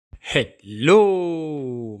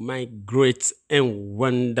Hello, my great and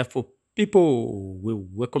wonderful people. We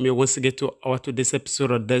welcome you once again to our today's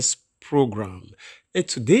episode of this program. And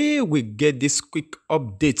today we get this quick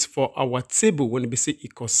update for our table when we say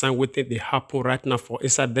it concern with it they happen right now for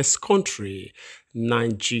inside this country,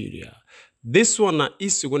 Nigeria. This one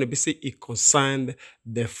is going to be say it concerned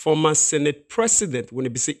the former Senate president when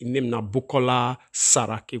it be say in name na Bukola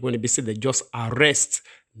Saraki when it be say they just arrest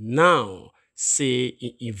now say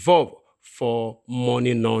it involved for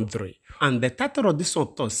money laundering. And the title of this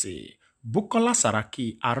one talks say Bukola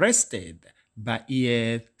Saraki arrested by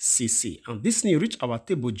EFCC. And this news reached our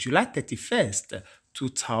table July 31st,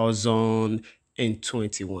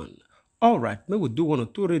 2021. All right, maybe we'll do one or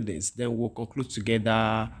two readings, then we'll conclude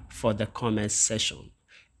together for the comment session.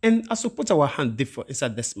 And as we put our hand deep for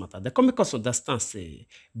inside this matter, the Comicus understand say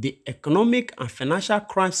the Economic and Financial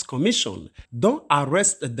Crimes Commission don't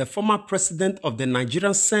arrest the former president of the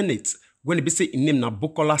Nigerian Senate when he be say in name na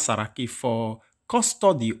Bukola Saraki for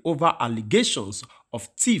custody over allegations of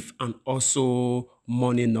theft and also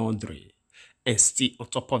money laundering. And still on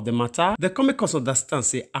top of the matter, the Comicus understand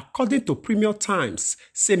say according to Premium Times,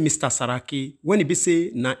 say Mr. Saraki, when he be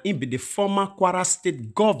say na him be the former Kwara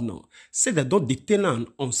state governor, say they don't detain him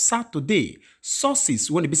on Saturday.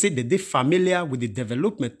 Sources when he be say they familiar with the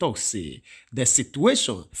development talk say the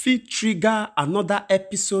situation fit trigger another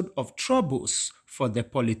episode of troubles for the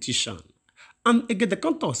politician. And again the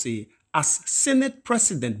contour say as Senate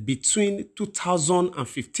President between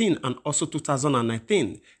 2015 and also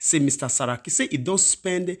 2019, say Mr. Saraki say he don't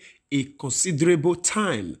spend a considerable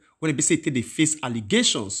time when he be say they face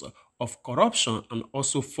allegations of corruption and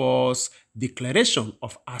also false declaration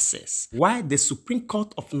of access. Why the Supreme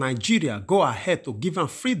Court of Nigeria go ahead to give him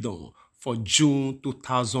freedom for June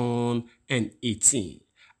 2018.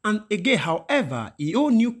 And again, however, a whole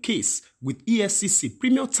new case with EFCC,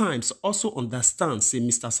 Premium Times also understands, say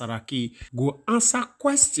Mr. Saraki go answer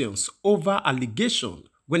questions over allegation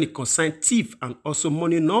when it concerns theft and also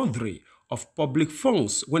money laundering of public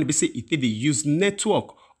funds when they say it they use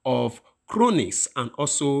network of cronies and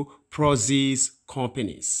also process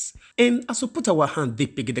companies. And as we put our hand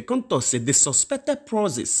deep, the contour say the suspected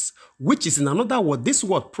process, which is in another word, this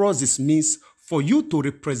word process means for you to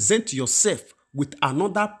represent yourself with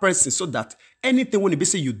another person so that anything when they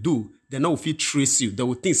say you do, they know if you trace you. They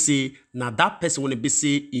will think say now that person when they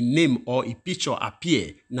say a name or a picture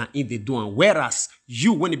appear now in the doing. Whereas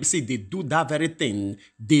you when they say they do that very thing,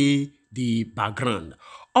 they the background.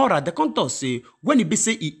 Alright, the contour say when he be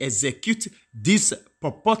say he execute this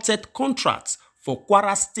purported contract for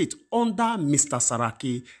Kwara State under Mr.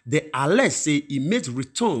 Saraki, they allege say he made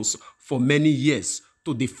returns for many years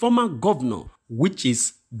to the former governor, which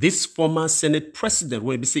is this former Senate president,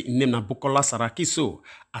 when we say in name na Bukola Saraki, so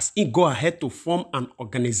as he go ahead to form an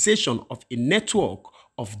organization of a network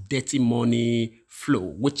of dirty money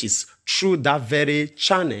flow, which is through that very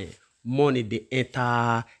channel, money they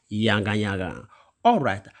enter yanga. All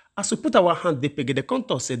right, as we put our hand deep, the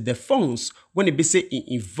contour said the funds, when it be say it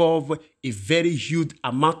involve a very huge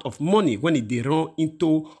amount of money, when it they run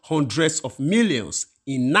into hundreds of millions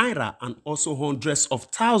in naira and also hundreds of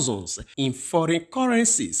thousands in foreign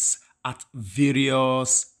currencies at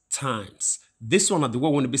various times. This one are the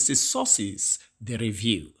one when we say sources, the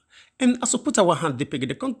review. And as we put our hand deep,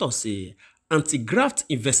 the contour say anti-graft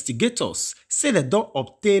investigators say they don't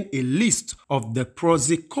obtain a list of the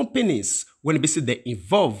proxy companies when we say they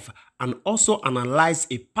involve and also analyze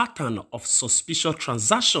a pattern of suspicious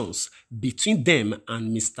transactions between them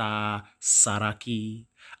and Mr. Saraki.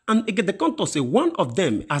 And again, the contour say one of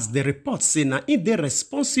them, as the report say, now they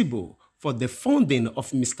responsible for the funding of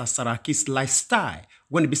Mr. Saraki's lifestyle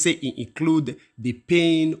when we say it include the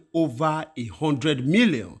paying over 100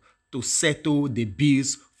 million to settle the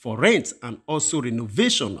bills for rent and also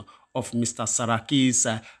renovation of Mr. Saraki's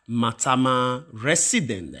Matama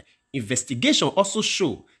residence. Investigation also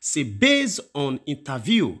show, say based on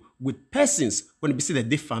interview with persons when we say that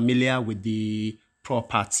they're familiar with the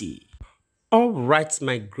property. All right,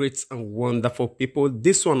 my great and wonderful people,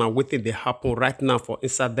 this one are waiting to happen right now for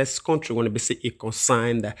inside this country when we say it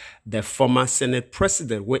concerned the former Senate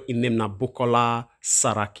president when he named Bukola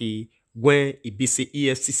Saraki, when it be say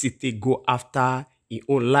EFCC go after his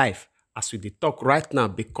own life as we talk right now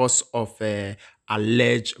because of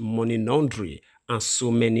alleged money laundering and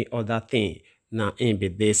so many other things. Now in be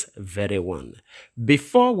this very one.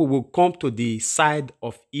 Before we will come to the side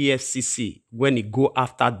of EFCC when it go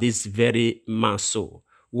after this very man, so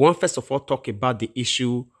we want first of all talk about the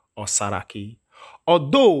issue of Saraki.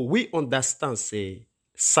 Although we understand say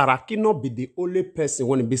Saraki not be the only person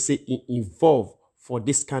when it be say involved for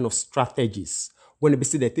this kind of strategies. when they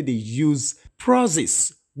say that they use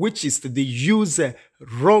process, which is to they use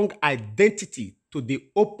wrong identity to they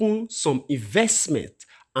open some investment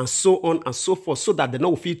and so on and so forth, so that they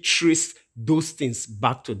don't feel trace those things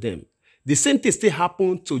back to them. The same thing still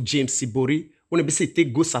happened to James Sibori when they say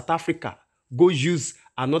take go South Africa, go use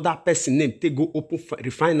another person name, take go open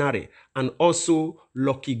refinery, and also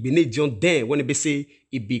Lucky Benedion then when they say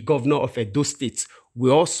he be governor of Edo State.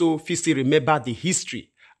 We also still remember the history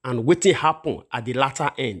and what happened at the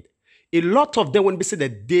latter end. A lot of them, when they say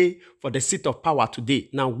that they for the seat of power today,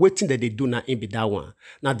 now waiting that they do not be that one.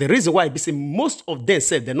 Now the reason why they say most of them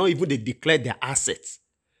say they're not even they declare their assets.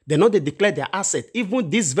 They're not they declare their asset. Even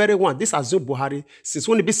this very one, this Azul Buhari, since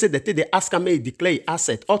when they say that they ask him to declare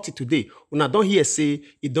asset, up to today, when I don't hear say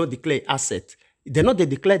he don't declare asset, they're not they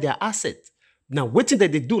declare their asset. Now waiting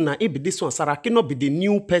that they do now, it be this one, Saraki not be the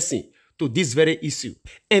new person to this very issue.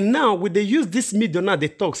 And now, when they use this media now, they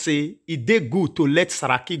talk, say, it they good to let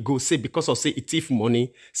Saraki go, say, because of, say, it thief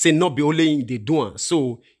money, say, not be only in the doing.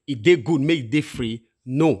 So, it they good, make they free.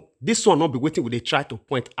 No, this one not be waiting when they try to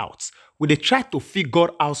point out. When they try to figure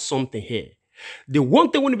out something here. The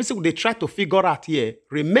one thing when they try to figure out here,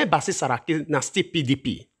 remember, say, Saraki, na still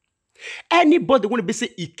PDP. Anybody when they say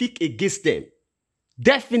he kick against them,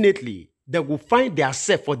 definitely, they will find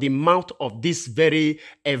themselves for the mouth of this very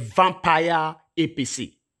vampire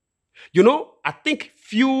APC. You know, I think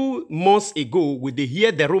few months ago, we they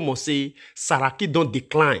hear the rumor say Saraki don't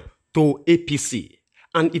decline to APC.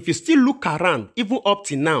 And if you still look around, even up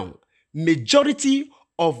to now, majority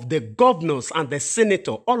of the governors and the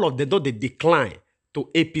senator, all of them don't they decline to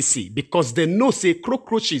APC because they know say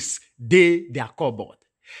cockroaches, their cupboard.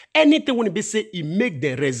 Anything when they say it make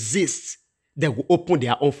them resist, they will open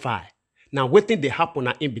their own fire. Now, waiting they happen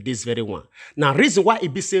now in be this very one. Now, reason why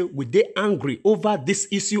it be say we they angry over this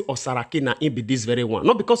issue of Saraki now in be this very one.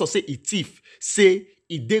 Not because of say it thief, say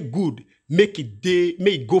it they good, make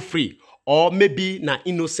it go free, or maybe na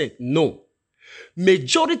innocent. No.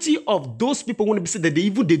 Majority of those people when they say that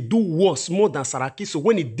they do worse more than Saraki. So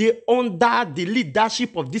when they under the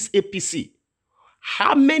leadership of this APC,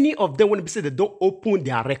 how many of them when they say they don't open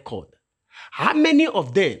their record? How many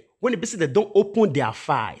of them when they say they don't open their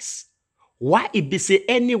files? Why it be say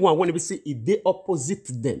anyone when it be say if they opposite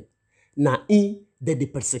them, now they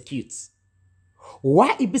persecute?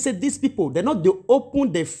 Why it be say these people they not they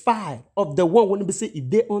open the file of the one when it be say if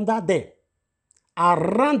they under them?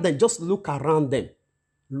 Around them, just look around them.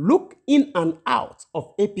 Look in and out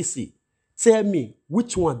of APC. Tell me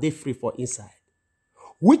which one they free for inside.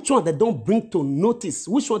 Which one they don't bring to notice,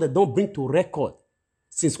 which one they don't bring to record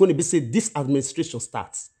since when it be say this administration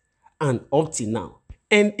starts and up till now.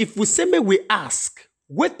 And if we say, may we ask,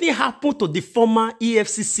 what happened to the former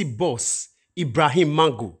EFCC boss, Ibrahim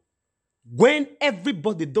Mango, when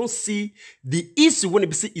everybody don't see the issue when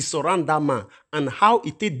it say is surround that man and how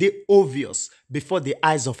it is obvious before the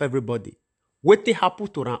eyes of everybody? What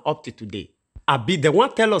happened to run up to today? I be the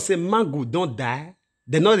one tell us say Mango don't die.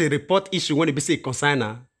 They know the report issue when it be say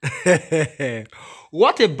consigner.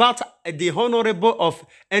 What about the honorable of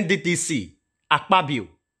NDTC, Akpabio?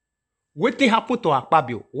 What happened to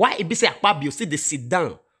Akpabio? Why it be say Akpabio say they sit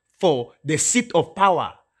down for the seat of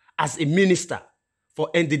power as a minister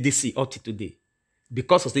for NDDC up to today?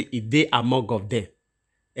 Because of the they among of them.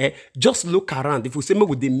 Just look around. If we say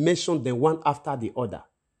we they mention them one after the other,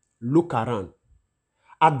 look around.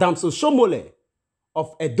 Adam Oshomole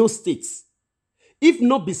of Edo State. If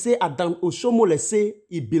not be say Adam Oshomole say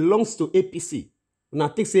it belongs to APC, and I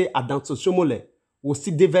think say Adam Oshomole will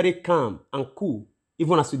still be very calm and cool.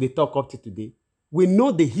 Even as we talk up to today, we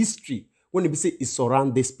know the history when it be say it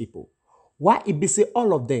surround these people. Why it be say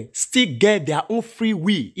all of them still get their own free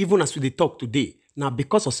will, even as we talk today. Now,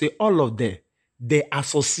 because of say all of them, they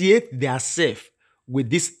associate themselves with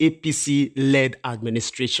this APC-led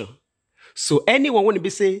administration. So anyone when it be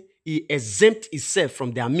say he exempt himself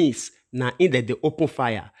from their midst, now in the open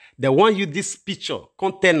fire. They want you this picture,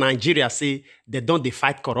 content Nigeria say they don't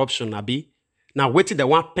fight corruption, Abi. Now waiting they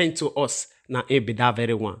want pen to us. Now, it be that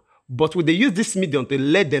very one. But when they use this medium to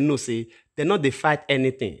let them know, say, they not they fight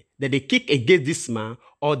anything. That they kick against this man,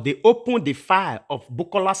 or they open the fire of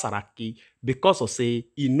Bukola Saraki because of, say,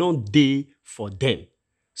 he not day for them.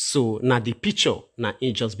 So, now the picture, now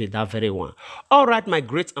it just be that very one. All right, my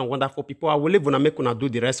great and wonderful people, I will leave when I make una do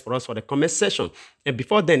the rest for us for the comment section. And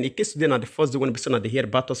before then, in case today, now the first day when they hear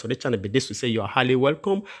about us for the channel, be this to say you are highly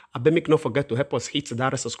welcome. I beg make not forget to help us hit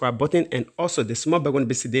that subscribe button and also the small bell when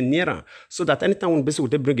be sitting nearer, so that anytime when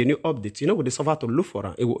they bring a new update, you know, with the server to look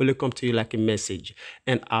for it will only come to you like a message.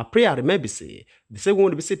 And our prayer remember say, The same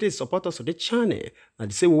one will be saying support us on the channel.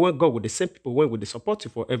 And the same one God with the same people when they support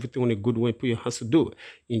you for everything on a good way, put your hands to do.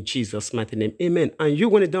 In Jesus' mighty name. Amen. And you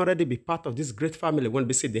when you don't already be part of this great family, when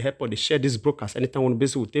they say they help or they share this broadcast, anytime when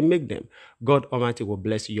they make them, God Almighty will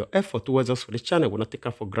bless you. Your effort towards us for the channel will not take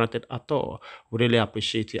it for granted at all. We really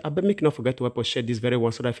appreciate you. I bet make not forget to help us share this very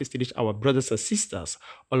one so that we still reach our brothers and sisters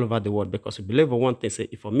all over the world, because we believe in one thing, say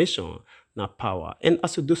information, not power. And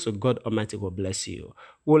as you do so, God Almighty will bless you.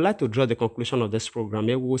 We would like to draw the conclusion of this program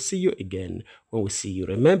here. We will see you again when we see you.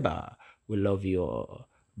 Remember, we love you all.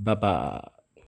 Bye-bye.